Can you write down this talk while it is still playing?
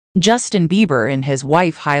Justin Bieber and his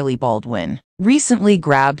wife Hailey Baldwin recently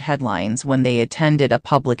grabbed headlines when they attended a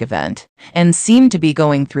public event and seemed to be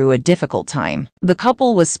going through a difficult time. The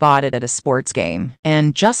couple was spotted at a sports game,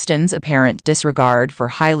 and Justin's apparent disregard for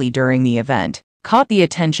Hailey during the event caught the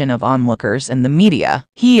attention of onlookers and the media.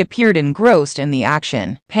 He appeared engrossed in the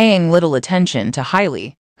action, paying little attention to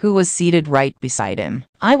Hailey, who was seated right beside him.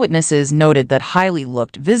 Eyewitnesses noted that Hailey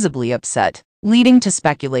looked visibly upset, leading to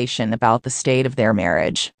speculation about the state of their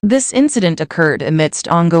marriage. This incident occurred amidst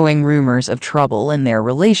ongoing rumors of trouble in their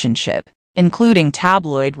relationship, including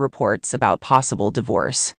tabloid reports about possible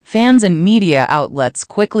divorce. Fans and media outlets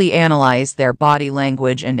quickly analyzed their body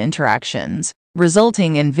language and interactions,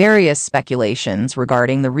 resulting in various speculations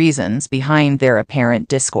regarding the reasons behind their apparent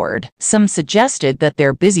discord. Some suggested that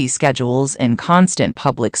their busy schedules and constant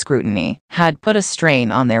public scrutiny had put a strain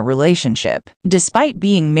on their relationship. Despite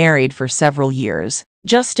being married for several years,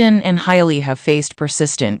 Justin and Hailey have faced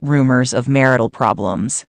persistent rumors of marital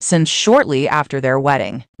problems. Since shortly after their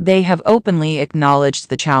wedding, they have openly acknowledged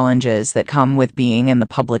the challenges that come with being in the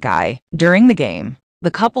public eye. During the game, the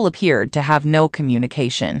couple appeared to have no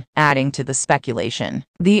communication, adding to the speculation.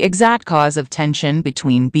 The exact cause of tension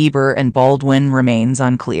between Bieber and Baldwin remains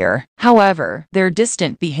unclear. However, their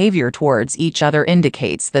distant behavior towards each other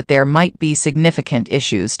indicates that there might be significant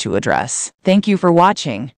issues to address. Thank you for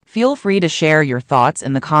watching. Feel free to share your thoughts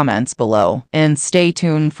in the comments below, and stay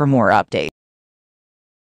tuned for more updates.